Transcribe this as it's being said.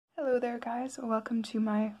Hello there guys, welcome to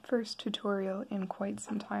my first tutorial in quite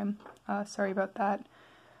some time. Sorry about that.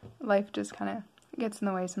 Life just kind of gets in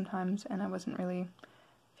the way sometimes and I wasn't really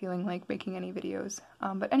feeling like making any videos.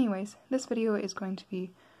 But anyways, this video is going to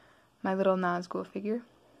be my little Nazgul figure.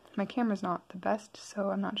 My camera's not the best, so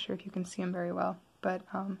I'm not sure if you can see him very well. But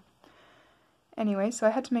anyway, so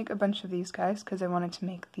I had to make a bunch of these guys because I wanted to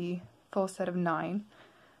make the full set of 9.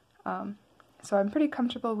 So I'm pretty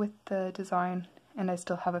comfortable with the design, and I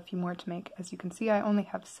still have a few more to make. As you can see, I only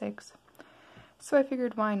have 6, so I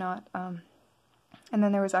figured why not. And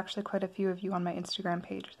then there was actually quite a few of you on my Instagram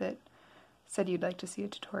page that said you'd like to see a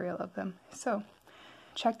tutorial of them. So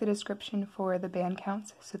check the description for the band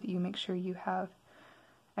counts so that you make sure you have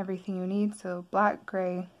everything you need. So black,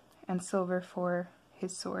 gray, and silver for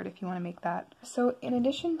his sword if you want to make that. So in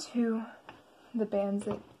addition to the bands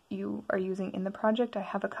that you are using in the project, I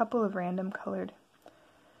have a couple of random colored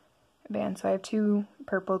bands. So I have 2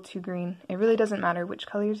 purple, 2 green. It really doesn't matter which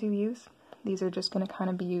colors you use. These are just going to kind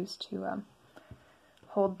of be used to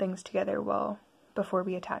hold things together before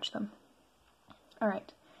we attach them.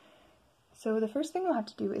 Alright, so the first thing we'll have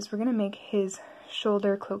to do is we're going to make his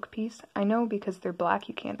shoulder cloak piece. I know because they're black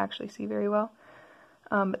you can't actually see very well,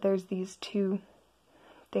 but there's these 2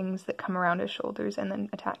 things that come around his shoulders and then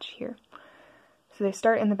attach here. So they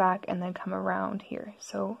start in the back and then come around here.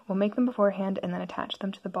 So we'll make them beforehand and then attach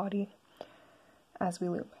them to the body as we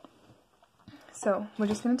loom. So we're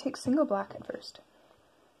just going to take single black at first.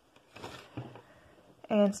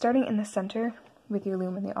 And starting in the center with your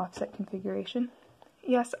loom in the offset configuration.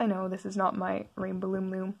 Yes, I know this is not my Rainbow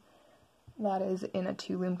loom. That is in a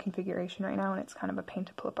 2 loom configuration right now and it's kind of a pain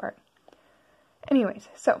to pull apart. Anyways,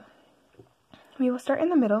 so we will start in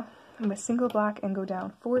the middle with single black and go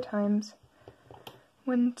down 4 times.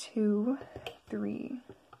 1, 2, 3,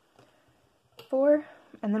 4,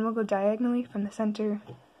 and then we'll go diagonally from the center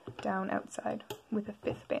down outside with a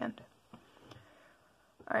 5th band.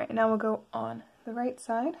 Alright, now we'll go on the right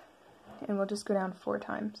side and we'll just go down 4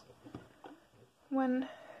 times. 1,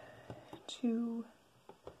 2,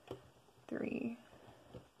 3,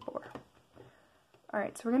 4.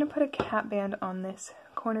 Alright, so we're going to put a cap band on this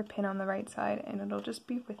corner pin on the right side and it'll just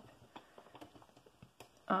be with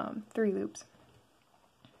 3 loops,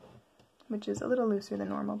 which is a little looser than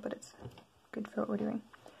normal, but it's good for what we're doing.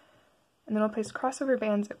 And then we'll place crossover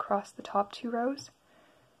bands across the top 2 rows,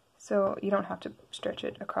 so you don't have to stretch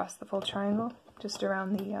it across the full triangle, just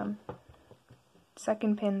around the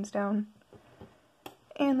 2nd pins down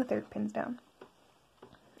and the 3rd pins down.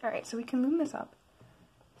 Alright, so we can loom this up.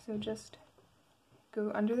 So just go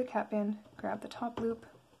under the cap band, grab the top loop,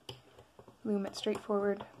 loom it straight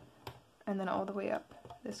forward, and then all the way up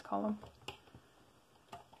this column.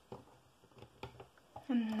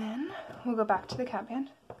 And then we'll go back to the cap band,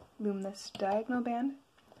 loom this diagonal band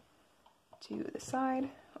to the side,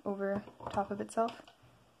 over top of itself,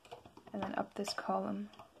 and then up this column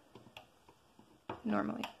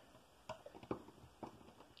normally.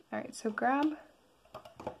 Alright, so grab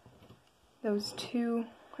those 2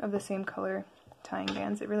 of the same color tying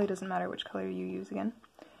bands, it really doesn't matter which color you use again,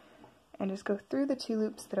 and just go through the 2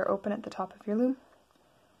 loops that are open at the top of your loom,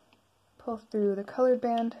 pull through the colored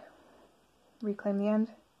band, reclaim the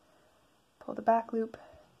end, pull the back loop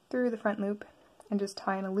through the front loop, and just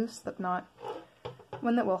tie in a loose slip knot,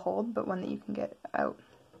 one that will hold, but one that you can get out,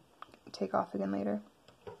 take off again later.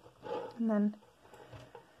 And then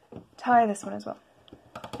tie this one as well.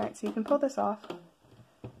 Alright, so you can pull this off.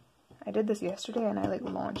 I did this yesterday and I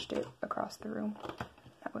launched it across the room.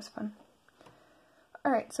 That was fun.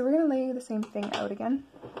 Alright, so we're going to lay the same thing out again.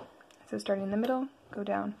 So starting in the middle, go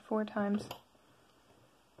down 4 times.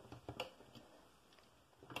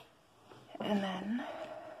 And then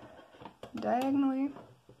diagonally,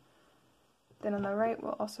 then on the right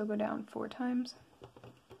we'll also go down 4 times.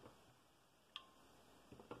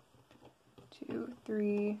 2,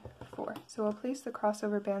 3, 4. So we'll place the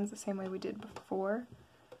crossover bands the same way we did before,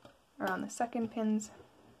 around the 2nd pins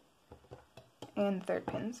and 3rd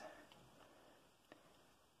pins,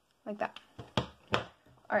 like that.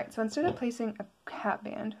 Alright, so instead of placing a cap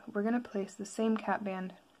band, we're going to place the same cap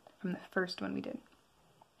band from the first one we did.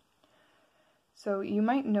 So you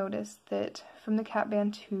might notice that from the cap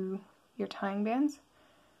band to your tying bands,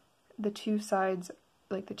 the 2 sides,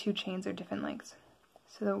 like the 2 chains, are different lengths.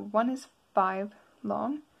 So the one is 5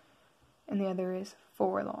 long and the other is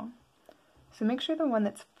 4 long. So make sure the one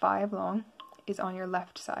that's 5 long is on your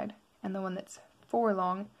left side and the one that's 4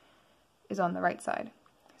 long is on the right side.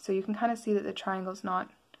 So you can kind of see that the triangle's not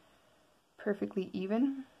perfectly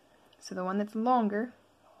even. So the one that's longer,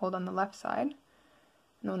 hold on the left side,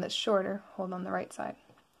 and the one that's shorter, hold on the right side.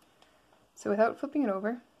 So without flipping it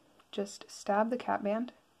over, just stab the cap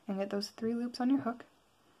band and get those 3 loops on your hook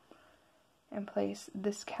and place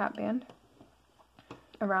this cap band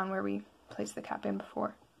around where we placed the cap band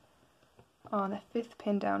before on the 5th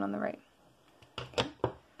pin down on the right. Okay.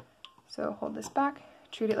 So hold this back,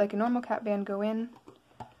 treat it like a normal cap band, go in,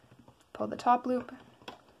 pull the top loop,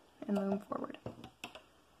 and loom forward.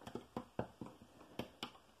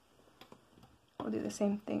 We'll do the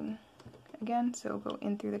same thing again, so go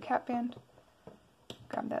in through the cap band,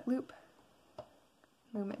 grab that loop,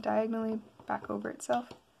 loom it diagonally back over itself,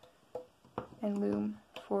 and loom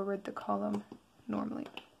forward the column normally.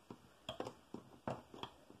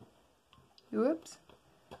 Whoops,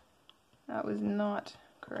 that was not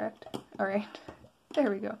correct. Alright,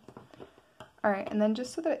 there we go. Alright, and then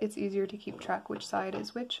just so that it's easier to keep track which side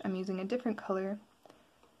is which, I'm using a different colored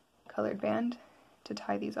band to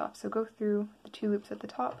tie these off. So go through the 2 loops at the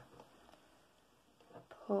top,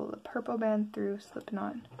 pull the purple band through, slip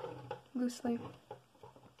knot loosely,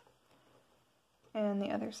 and the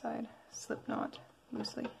other side, slip knot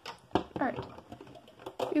loosely. Alright,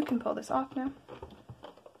 you can pull this off now.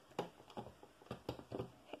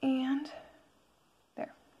 And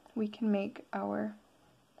there, we can make our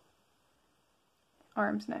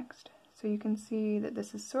arms next. So you can see that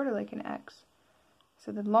this is sort of like an X.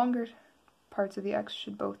 So the longer parts of the X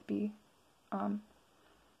should both be,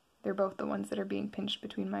 they're both the ones that are being pinched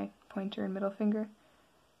between my pointer and middle finger,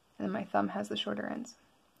 and then my thumb has the shorter ends.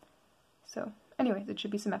 So anyways, it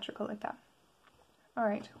should be symmetrical like that.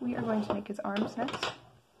 Alright, we are going to make his arms next.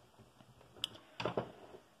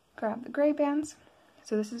 Grab the gray bands.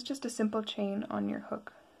 So this is just a simple chain on your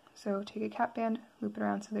hook. So take a cap band, loop it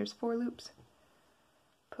around so there's 4 loops,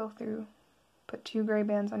 pull through, put 2 gray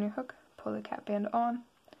bands on your hook, pull the cap band on,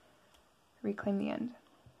 reclaim the end.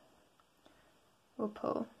 We'll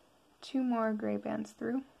pull 2 more gray bands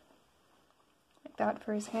through, like that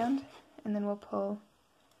for his hand, and then we'll pull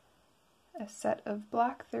a set of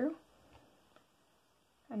black through,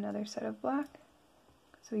 another set of black,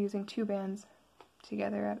 so using 2 bands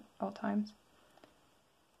together at all times,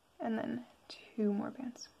 and then 2 more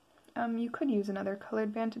bands. You could use another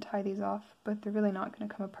colored band to tie these off, but they're really not going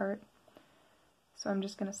to come apart. So I'm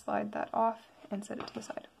just going to slide that off and set it to the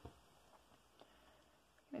side.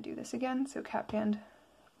 I'm going to do this again, so cap band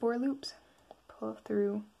 4 loops, pull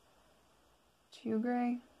through 2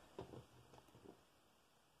 gray,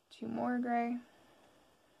 2 more gray,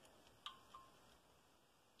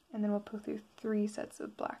 and then we'll pull through 3 sets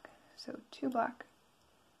of black. So 2 black,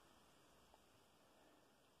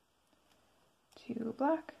 2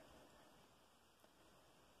 black,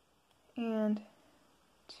 and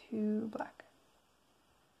 2 black.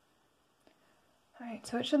 Alright,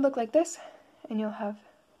 so it should look like this, and you'll have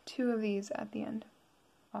 2 of these at the end.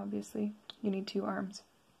 Obviously, you need 2 arms,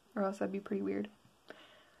 or else that'd be pretty weird.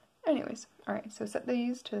 Anyways, alright, so set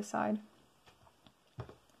these to the side.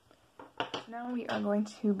 Now we are going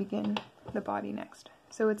to begin the body next.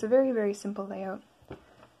 So it's a very, very simple layout.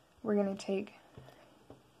 We're going to take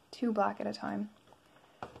 2 black at a time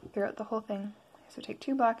throughout the whole thing. So take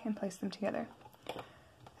 2 black and place them together. So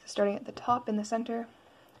starting at the top in the center,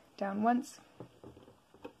 down once,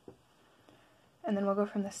 and then we'll go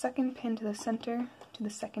from the 2nd pin to the center to the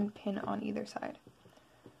 2nd pin on either side.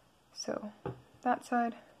 So that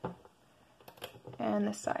side and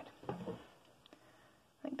this side,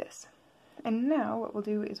 like this. And now what we'll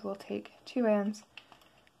do is we'll take 2 bands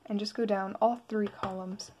and just go down all 3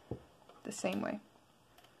 columns the same way.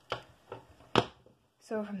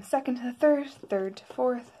 So from the 2nd to the 3rd, 3rd to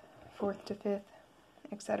 4th, 4th to 5th,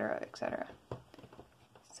 etc., etc.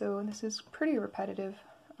 So this is pretty repetitive.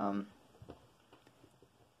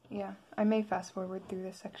 Yeah, I may fast forward through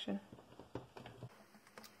this section.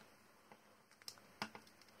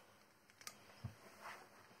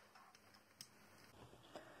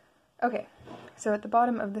 Okay, so at the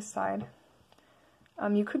bottom of this side,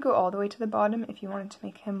 you could go all the way to the bottom if you wanted to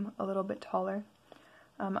make him a little bit taller.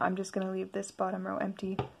 I'm just going to leave this bottom row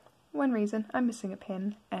empty. One reason, I'm missing a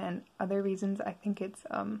pin, and other reasons, I think it's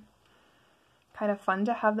kind of fun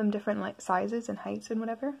to have them different sizes and heights and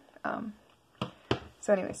whatever.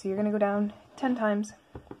 So anyway, so you're going to go down 10 times,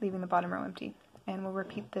 leaving the bottom row empty, and we'll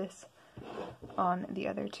repeat this on the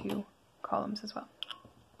other 2 columns as well.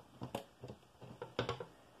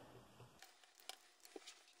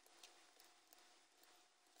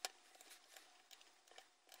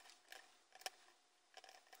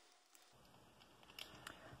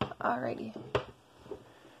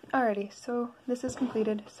 Alrighty, so this is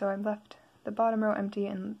completed, so I've left the bottom row empty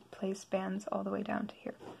and placed bands all the way down to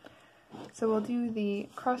here. So we'll do the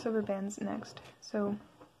crossover bands next. So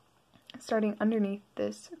starting underneath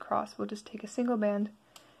this cross, we'll just take a single band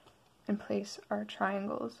and place our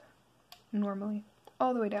triangles normally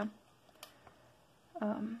all the way down.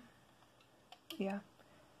 Yeah.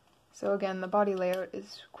 So again, the body layout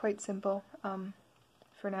is quite simple,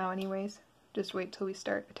 for now anyways. Just wait till we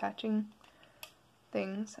start attaching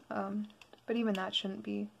things, but even that shouldn't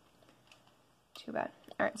be too bad.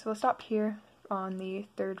 Alright, so we'll stop here on the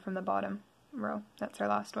third from the bottom row. That's our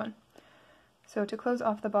last one. So to close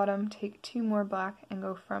off the bottom, take 2 more black and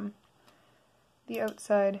go from the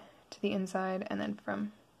outside to the inside, and then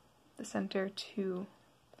from the center to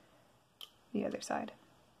the other side.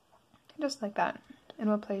 Just like that. And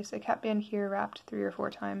we'll place a cap band here wrapped 3 or 4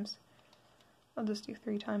 times. I'll just do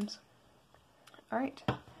 3 times. Alright,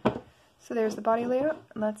 so there's the body layout.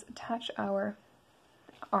 Let's attach our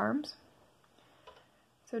arms.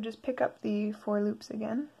 So just pick up the 4 loops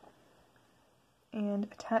again and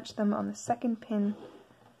attach them on the second pin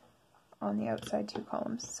on the outside 2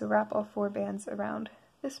 columns. So wrap all 4 bands around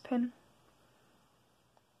this pin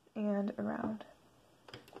and around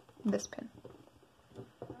this pin.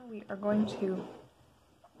 We are going to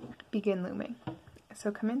begin looming.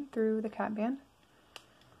 So come in through the cap band,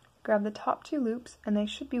 grab the top 2 loops, and they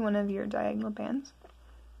should be one of your diagonal bands.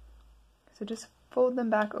 So just fold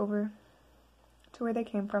them back over to where they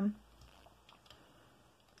came from,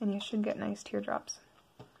 and you should get nice teardrops.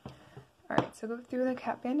 Alright, so go through the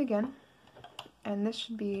cap band again, and this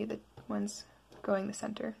should be the ones going the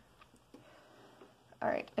center.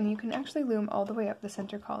 Alright, and you can actually loom all the way up the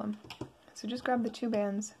center column. So just grab the 2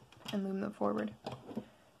 bands and loom them forward,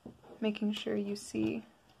 making sure you see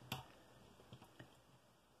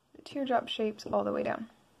the teardrop shapes all the way down.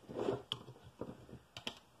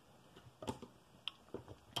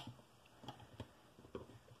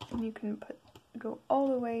 And you can go all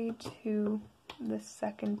the way to the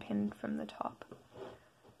second pin from the top.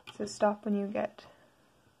 So stop when you get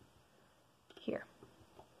here.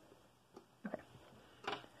 Okay.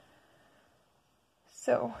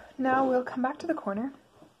 So now we'll come back to the corner,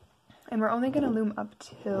 and we're only going to loom up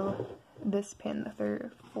till this pin,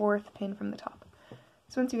 the 4th pin from the top.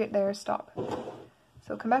 So once you get there, stop.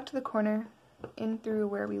 So come back to the corner, in through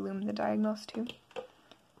where we loom the diagonals to,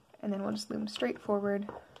 and then we'll just loom straight forward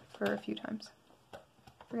for a few times. I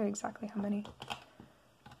forget exactly how many,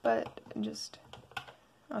 but just,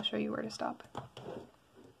 I'll show you where to stop.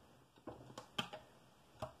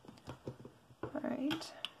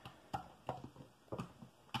 Alright,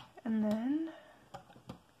 and then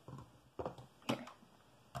here.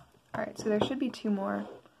 Alright, so there should be 2 more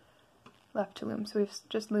left to loom. So we've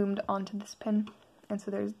just loomed onto this pin, and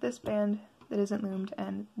so there's this band that isn't loomed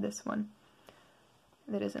and this one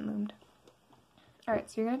that isn't loomed. Alright,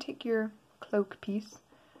 so you're going to take your cloak piece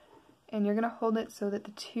and you're going to hold it so that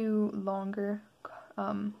the 2 longer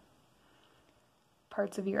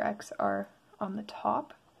parts of your X are on the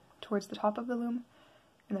top, towards the top of the loom,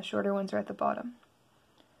 and the shorter ones are at the bottom.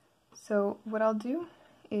 So what I'll do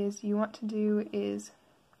is, you want to do is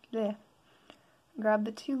grab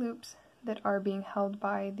the 2 loops that are being held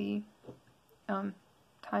by the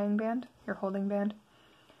tying band, your holding band.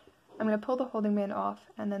 I'm going to pull the holding band off,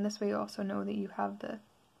 and then this way you also know that you have the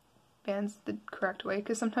bands the correct way,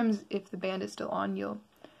 because sometimes if the band is still on, you'll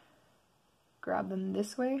grab them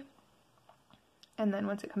this way, and then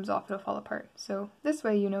once it comes off, it'll fall apart. So this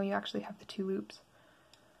way you know you actually have the 2 loops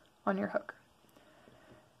on your hook.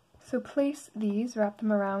 So place these, wrap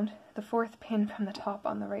them around the 4th pin from the top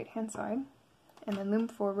on the right hand side, and then loom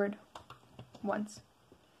forward once.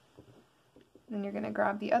 Then you're going to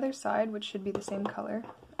grab the other side, which should be the same color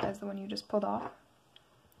as the one you just pulled off.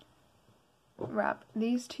 Wrap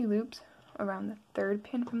these 2 loops around the 3rd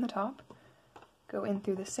pin from the top, go in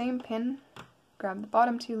through the same pin, grab the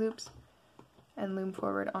bottom 2 loops, and loom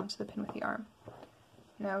forward onto the pin with the arm.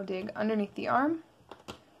 Now dig underneath the arm,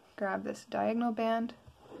 grab this diagonal band,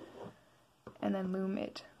 and then loom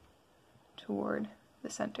it toward the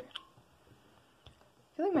center.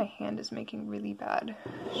 I feel like my hand is making really bad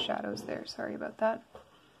shadows there, sorry about that.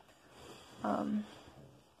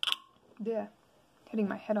 Yeah, hitting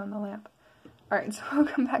my head on the lamp. Alright, so we'll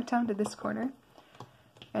come back down to this corner,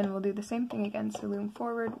 and we'll do the same thing again. So loom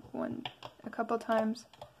forward a couple times,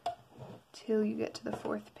 till you get to the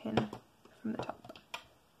 4th pin from the top.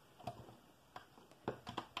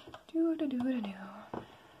 Do-do-do-do-do.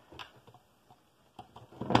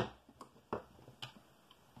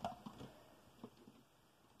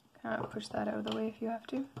 Kind of push that out of the way if you have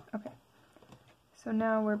to. Okay. So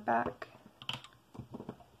now we're back.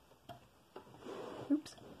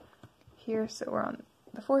 Oops. Here, so we're on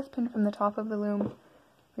the 4th pin from the top of the loom.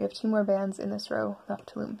 We have 2 more bands in this row left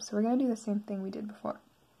to loom. So we're going to do the same thing we did before.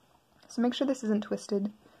 So make sure this isn't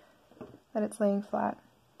twisted, that it's laying flat.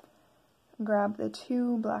 grab the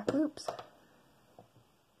 2 black loops,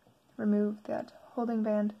 remove that holding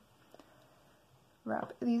band,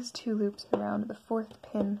 wrap these 2 loops around the 4th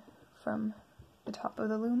pin from the top of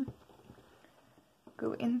the loom,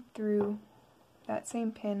 go in through that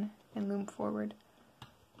same pin and loom forward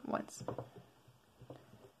once.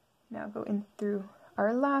 Now go in through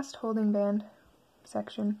our last holding band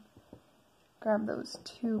section, grab those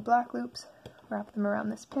 2 black loops, wrap them around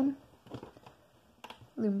this pin,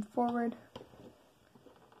 loom forward,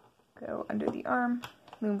 go under the arm,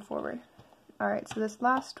 loom forward. Alright, so this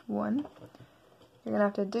last one, you're going to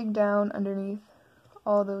have to dig down underneath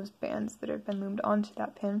all those bands that have been loomed onto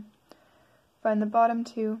that pin, find the bottom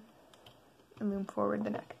 2, and loom forward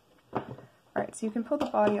the neck. Alright, so you can pull the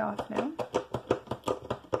body off now.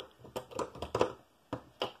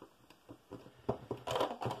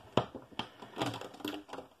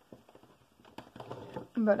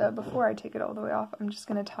 But before I take it all the way off, I'm just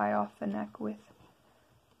going to tie off the neck with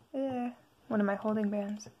one of my holding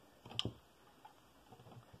bands.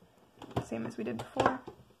 Same as we did before.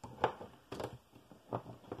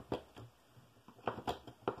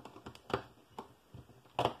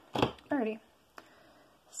 Alrighty.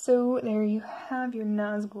 So there you have your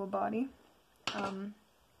Nazgul body.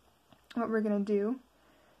 What we're going to do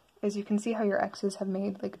is, you can see how your X's have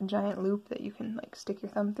made like a giant loop that you can like stick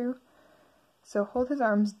your thumb through. So hold his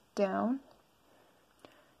arms down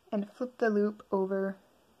and flip the loop over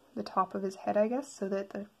the top of his head, I guess, so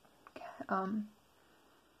that the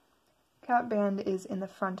cap band is in the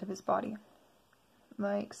front of his body,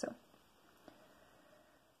 like so.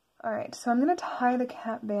 Alright, so I'm going to tie the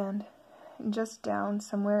cap band just down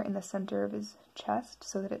somewhere in the center of his chest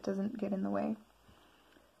so that it doesn't get in the way.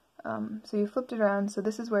 So you flipped it around, so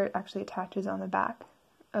this is where it actually attaches on the back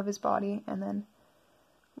of his body, and then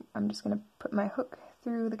I'm just going to put my hook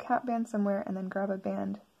through the cap band somewhere and then grab a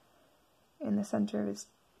band in the center of his,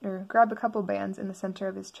 or grab a couple bands in the center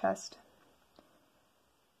of his chest,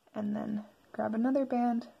 and then grab another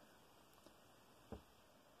band,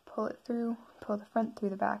 pull it through, pull the front through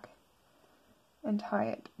the back, and tie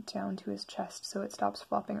it down to his chest so it stops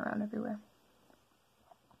flopping around everywhere.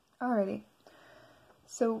 Alrighty,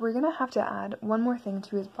 so we're going to have to add one more thing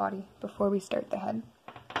to his body before we start the head.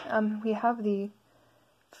 We have the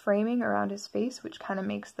framing around his face, which kind of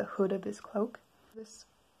makes the hood of his cloak. This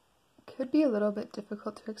could be a little bit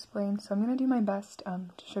difficult to explain, so I'm going to do my best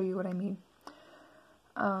to show you what I mean.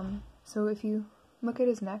 So if you look at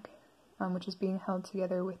his neck, which is being held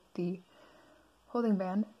together with the holding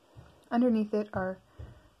band, underneath it are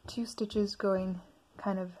 2 stitches going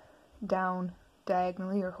kind of down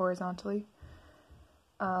diagonally or horizontally,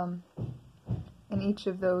 and each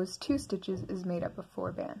of those 2 stitches is made up of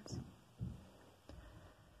 4 bands.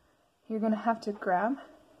 You're going to have to grab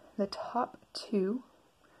the top 2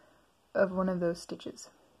 of one of those stitches.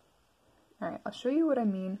 Alright, I'll show you what I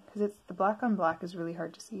mean, because it's the black on black is really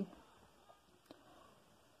hard to see.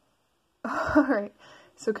 Alright,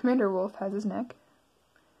 so Commander Wolf has his neck,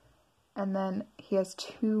 and then he has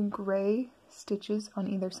 2 gray stitches on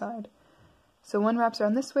either side. So one wraps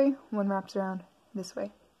around this way, one wraps around this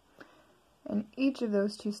way. And each of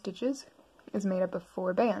those 2 stitches is made up of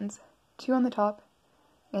 4 bands, 2 on the top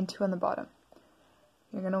and 2 on the bottom.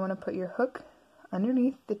 You're going to want to put your hook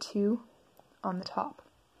underneath the 2 on the top.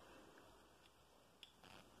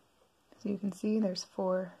 So you can see there's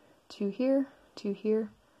 4, 2 here,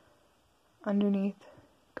 underneath,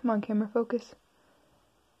 come on camera focus,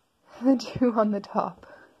 the 2 on the top,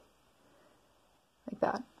 like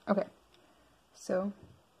that. Okay, so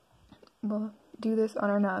we'll do this on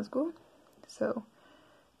our Nazgul. So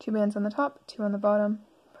 2 bands on the top, 2 on the bottom,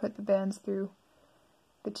 put the bands through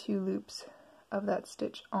the 2 loops of that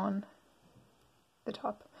stitch on the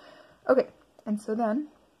top. Okay, and so then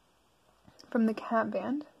from the cap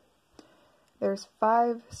band, there's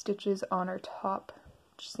 5 stitches on our top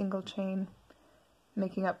single chain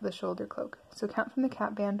making up the shoulder cloak. So count from the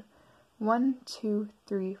cap band 1, 2,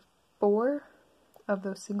 3, 4 of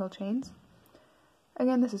those single chains.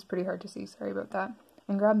 Again, this is pretty hard to see, sorry about that.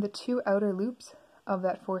 And grab the 2 outer loops of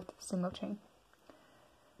that 4th single chain.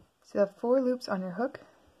 So you have 4 loops on your hook,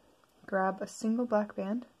 grab a single black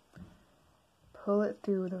band, pull it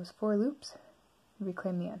through those 4 loops,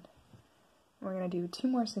 reclaim the end. We're going to do 2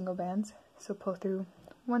 more single bands, so pull through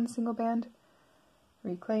 1 single band,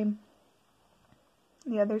 reclaim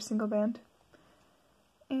the other single band,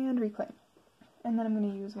 and reclaim. And then I'm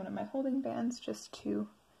going to use one of my holding bands just to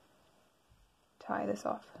tie this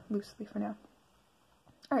off loosely for now.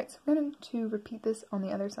 Alright, so we're going to repeat this on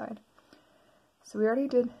the other side. So we already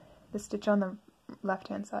did the stitch on the left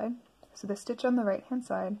hand side, so the stitch on the right hand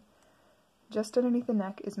side just underneath the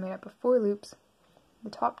neck is made up of 4 loops, the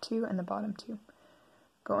top 2 and the bottom 2.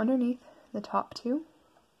 Go underneath the top 2,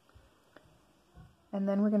 and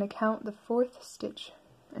then we're going to count the 4th stitch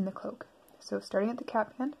in the cloak. So starting at the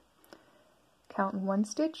cap band, count 1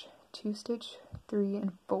 stitch, 2 stitch, 3,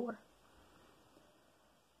 and 4.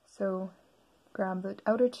 So grab the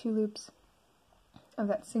outer 2 loops of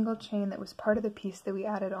that single chain that was part of the piece that we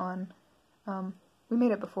added on. We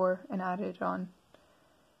made it before and added it on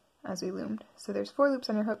as we loomed. So there's 4 loops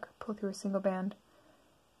on your hook, pull through a single band,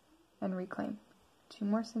 and reclaim. 2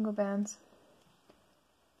 more single bands,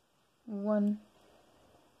 1,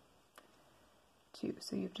 2.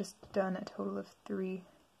 So you've just done a total of 3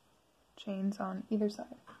 chains on either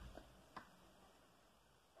side.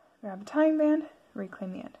 Grab a tying band,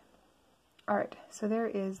 reclaim the end. Alright, so there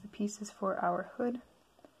is the pieces for our hood.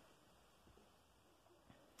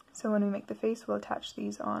 So when we make the face, we'll attach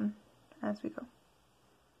these on as we go.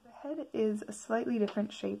 The head is a slightly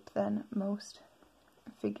different shape than most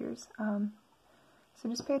figures, so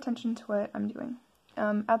just pay attention to what I'm doing.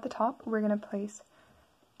 At the top, we're going to place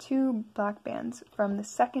 2 black bands from the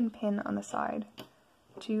second pin on the side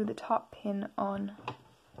to the top pin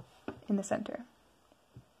in the center,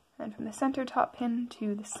 and from the center top pin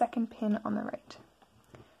to the second pin on the right.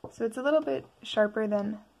 So it's a little bit sharper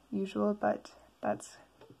than usual, but that's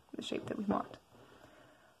the shape that we want.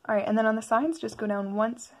 Alright, and then on the sides, just go down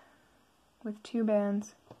once with 2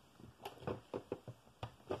 bands,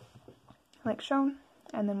 like shown,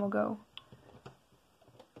 and then we'll go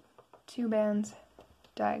 2 bands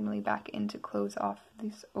diagonally back in to close off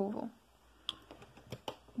this oval.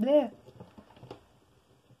 Bleh!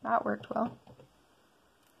 That worked well.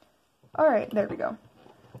 Alright, there we go.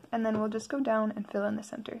 And then we'll just go down and fill in the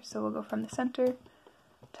center. So we'll go from the center,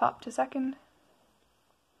 top to second,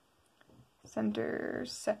 center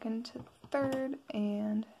second to third,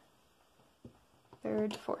 and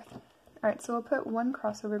third to fourth. Alright, so we'll put 1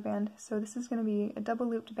 crossover band. So this is going to be a double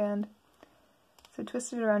looped band. So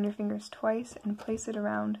twist it around your fingers twice and place it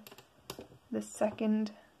around the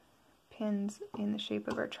second pins in the shape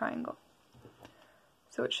of our triangle.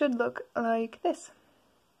 So it should look like this.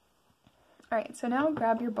 Alright, so now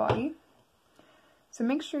grab your body. So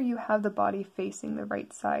make sure you have the body facing the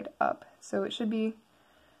right side up. So it should be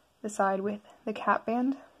the side with the cap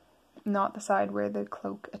band, not the side where the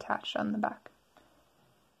cloak attached on the back.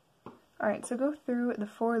 Alright, so go through the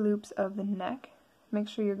 4 loops of the neck. Make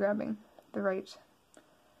sure you're grabbing the right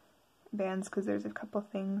bands because there's a couple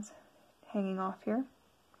things hanging off here.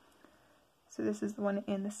 So this is the one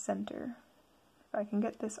in the center. If I can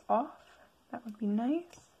get this off, that would be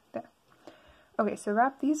nice. There. Okay, so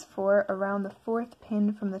wrap these 4 around the 4th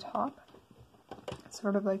pin from the top,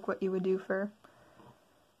 sort of like what you would do for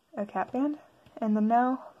a cap band. And then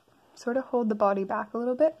now sort of hold the body back a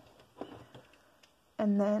little bit,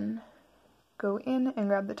 and then go in and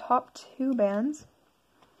grab the top 2 bands,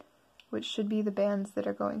 which should be the bands that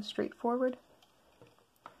are going straight forward,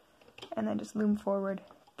 and then just loom forward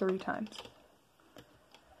 3 times.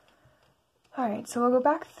 Alright, so we'll go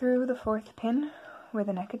back through the 4th pin with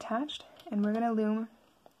the neck attached, and we're going to loom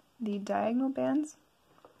the diagonal bands,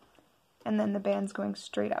 and then the bands going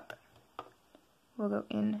straight up. We'll go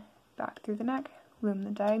in, back through the neck, loom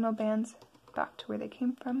the diagonal bands back to where they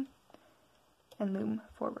came from, and loom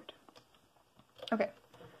forward. Okay,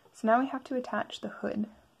 so now we have to attach the hood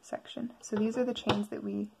section. So these are the chains that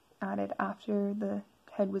we added after the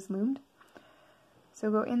head was loomed.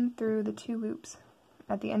 So go in through the 2 loops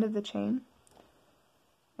at the end of the chain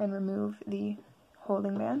and remove the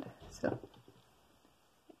holding band. So,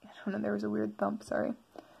 I don't know, there was a weird thump, sorry.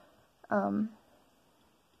 What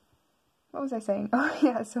was I saying? Oh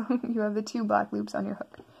yeah, so you have the 2 black loops on your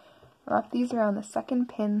hook. Wrap these around the second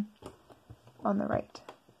pin on the right.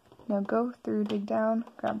 Now go through, dig down,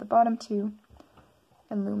 grab the bottom 2,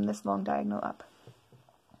 and loom this long diagonal up.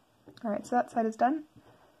 Alright, so that side is done.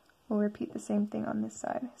 We'll repeat the same thing on this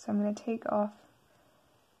side. So I'm going to take off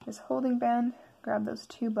this holding band, grab those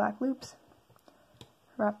 2 black loops,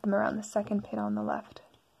 wrap them around the second pin on the left.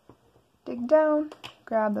 Dig down,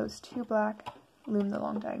 grab those 2 black, loom the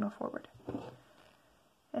long diagonal forward.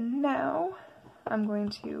 And now I'm going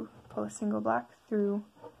to pull a single black through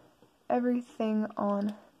everything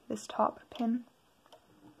on this top pin,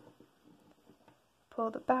 pull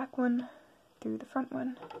the back one through the front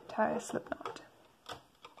one, tie a slip knot.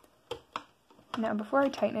 Now before I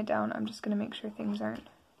tighten it down, I'm just going to make sure things aren't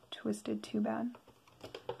twisted too bad.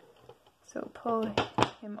 So pull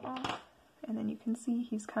him off, and then you can see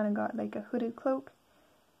he's kind of got like a hooded cloak,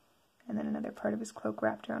 and then another part of his cloak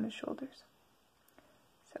wrapped around his shoulders.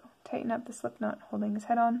 So tighten up the slip knot holding his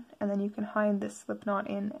head on, and then you can hide this slip knot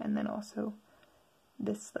in and then also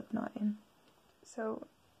this slip knot in. So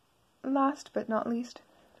last but not least,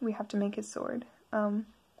 we have to make his sword.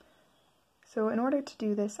 So in order to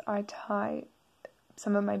do this, I tie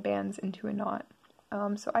some of my bands into a knot.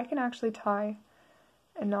 So I can actually tie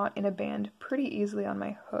a knot in a band pretty easily on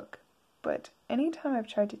my hook, but anytime I've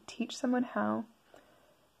tried to teach someone how,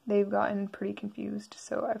 they've gotten pretty confused,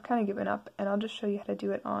 so I've kind of given up, and I'll just show you how to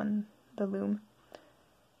do it on the loom.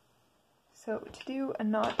 So to do a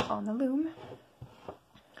knot on the loom,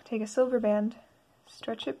 take a silver band,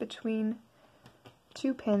 stretch it between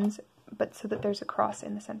two pins, but so that there's a cross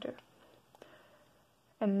in the center.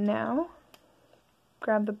 And now,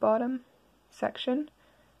 grab the bottom section,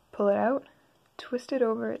 pull it out, twist it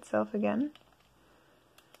over itself again,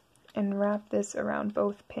 and wrap this around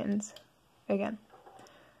both pins again.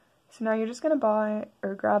 So now you're just going to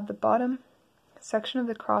grab the bottom section of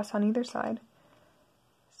the cross on either side,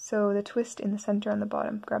 so the twist in the center on the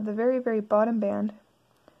bottom. Grab the very, very bottom band,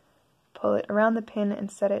 pull it around the pin and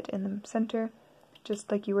set it in the center,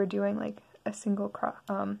 just like you were doing like a single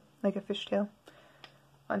like a fishtail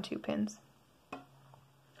on two pins.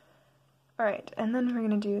 Alright, and then we're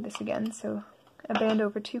going to do this again, so a band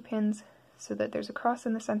over two pins so that there's a cross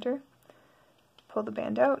in the center, pull the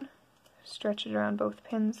band out, stretch it around both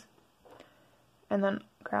pins, and then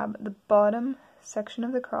grab the bottom section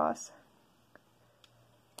of the cross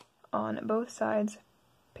on both sides,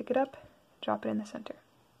 pick it up, drop it in the center.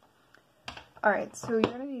 Alright, so you're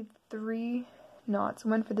going to need 3 knots,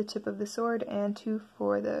 1 for the tip of the sword and 2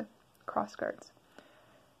 for the cross guards.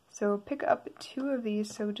 So pick up 2 of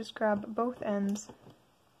these, so just grab both ends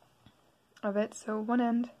of it, so one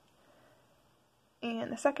end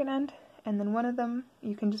and the second end, and then one of them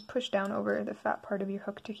you can just push down over the fat part of your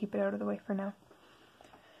hook to keep it out of the way for now.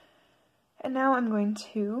 And now I'm going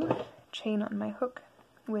to chain on my hook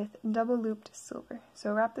with double looped silver.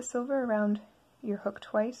 So wrap the silver around your hook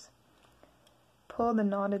twice, pull the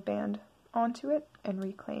knotted band onto it, and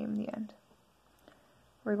reclaim the end.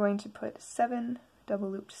 We're going to put 7 double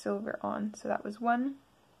looped silver on. So that was 1.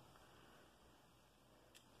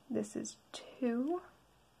 This is 2,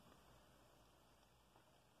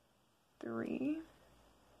 3.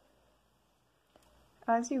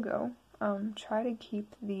 As you go, try to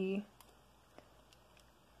keep the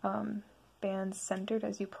bands centered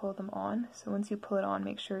as you pull them on. So once you pull it on,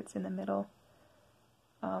 make sure it's in the middle,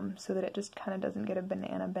 so that it just kind of doesn't get a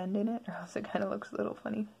banana bend in it, or else it kind of looks a little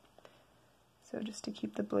funny. So just to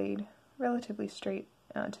keep the blade relatively straight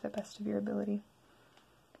to the best of your ability.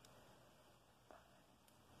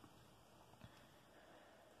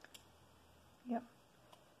 Yep.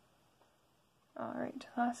 Alright,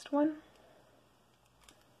 last one.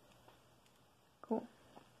 Cool.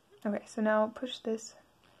 Okay, so now push this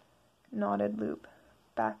knotted loop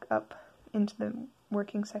back up into the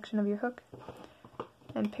working section of your hook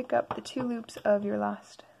and pick up the 2 loops of your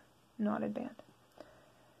last knotted band.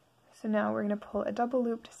 So now we're going to pull a double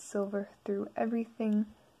looped silver through everything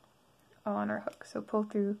on our hook. So pull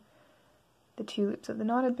through the 2 loops of the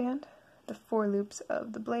knotted band, the 4 loops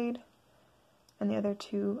of the blade, and the other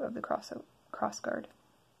 2 of the cross guard.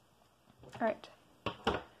 Alright.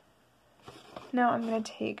 Now I'm going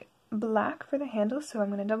to take black for the handle, so I'm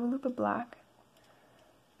going to double loop a black,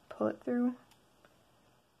 pull it through,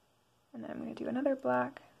 and then I'm going to do another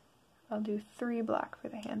black. I'll do 3 black for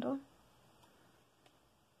the handle.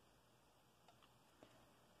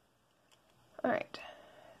 Alright,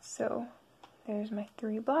 so there's my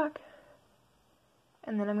 3 black,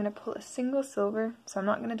 and then I'm going to pull a single silver, so I'm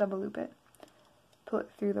not going to double loop it, pull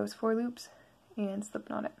it through those 4 loops, and slip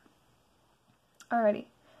knot it. Alrighty,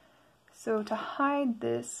 so to hide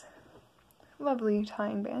this lovely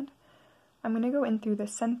tying band, I'm going to go in through the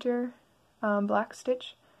center black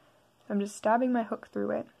stitch. So I'm just stabbing my hook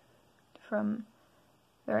through it from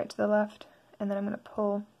the right to the left, and then I'm going to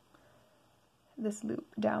pull this loop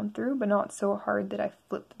down through, but not so hard that I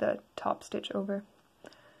flip the top stitch over.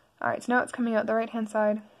 Alright, so now it's coming out the right hand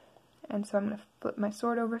side, and so I'm going to flip my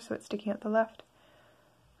sword over so it's sticking out the left.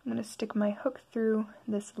 I'm going to stick my hook through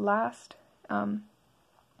this last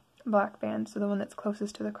black band, so the one that's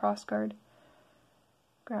closest to the cross guard.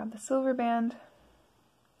 Grab the silver band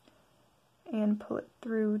and pull it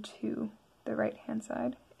through to the right hand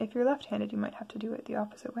side. If you're left-handed, you might have to do it the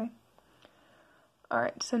opposite way.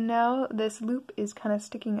 Alright, so now this loop is kind of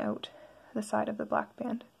sticking out the side of the black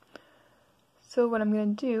band. So what I'm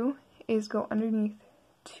going to do is go underneath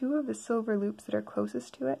 2 of the silver loops that are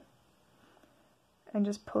closest to it and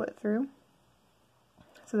just pull it through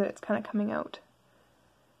so that it's kind of coming out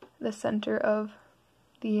the center of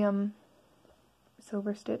the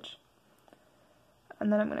silver stitch.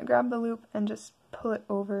 and then I'm going to grab the loop and just pull it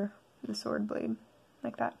over the sword blade,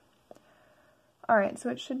 like that. Alright, so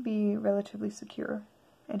it should be relatively secure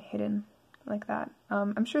and hidden like that.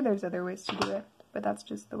 I'm sure there's other ways to do it, but that's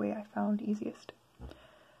just the way I found easiest.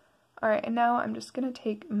 Alright, and now I'm just going to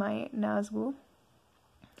take my Nazgul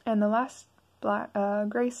and the last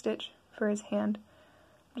gray stitch for his hand.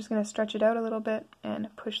 I'm just going to stretch it out a little bit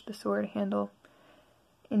and push the sword handle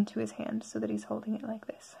into his hand so that he's holding it like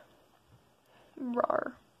this.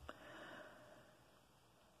 Rawr.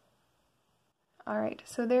 Alright,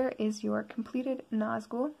 so there is your completed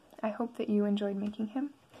Nazgul. I hope that you enjoyed making him,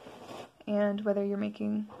 and whether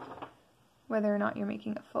or not you're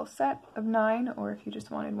making a full set of 9 or if you just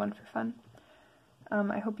wanted one for fun.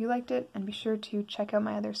 I hope you liked it, and be sure to check out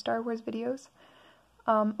my other Star Wars videos.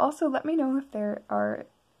 Also, let me know if there are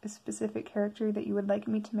a specific character that you would like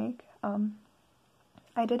me to make.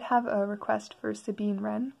 I did have a request for Sabine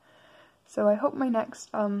Wren, so I hope my next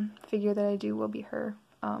figure that I do will be her.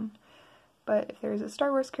 But if there's a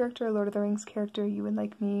Star Wars character, a Lord of the Rings character you would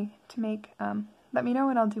like me to make, let me know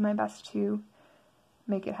and I'll do my best to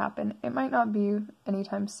make it happen. It might not be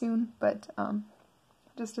anytime soon, but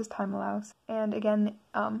just as time allows. And again,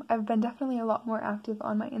 I've been definitely a lot more active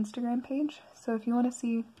on my Instagram page, so if you want to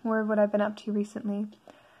see more of what I've been up to recently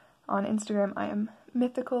on Instagram, I am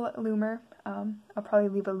Mythical Loomer. I'll probably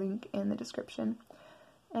leave a link in the description.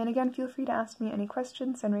 And again, feel free to ask me any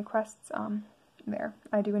questions and requests there.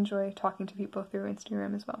 I do enjoy talking to people through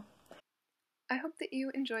Instagram as well. I hope that you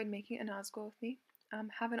enjoyed making a Nazgul with me.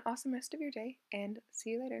 Have an awesome rest of your day, and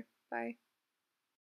see you later. Bye.